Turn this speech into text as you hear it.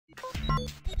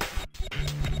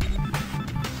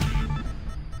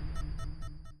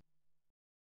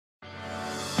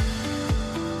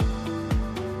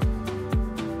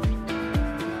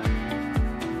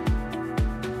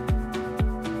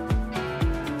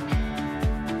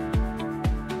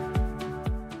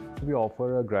we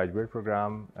offer a graduate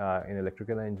program in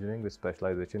electrical engineering with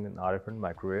specialization in RF and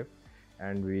microwave,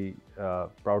 and we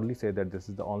proudly say that this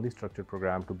is the only structured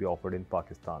program to be offered in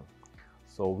Pakistan.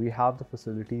 So we have the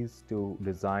facilities to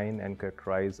design and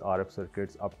characterize RF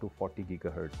circuits up to 40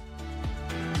 gigahertz.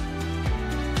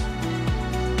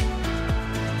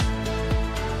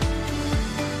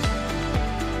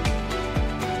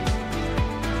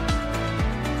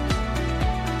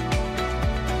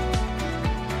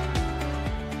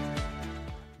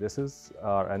 This is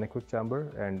our Anechoic chamber,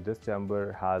 and this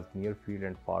chamber has near field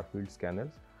and far field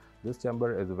scanners. This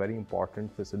chamber is a very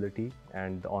important facility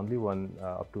and the only one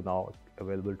up to now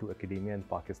available to academia in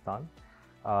Pakistan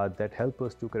that help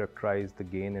us to characterize the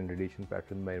gain and radiation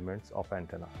pattern measurements of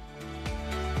antenna.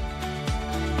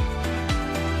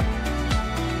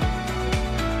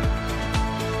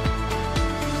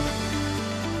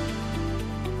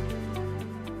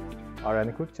 Our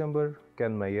Anechoic chamber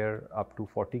can measure up to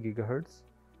 40 gigahertz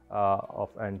of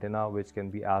antenna, which can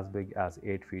be as big as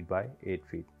 8 feet by 8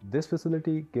 feet. This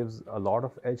facility gives a lot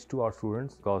of edge to our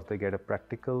students because they get a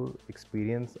practical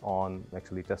experience on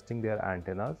actually testing their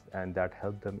antennas, and that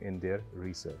helps them in their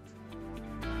research.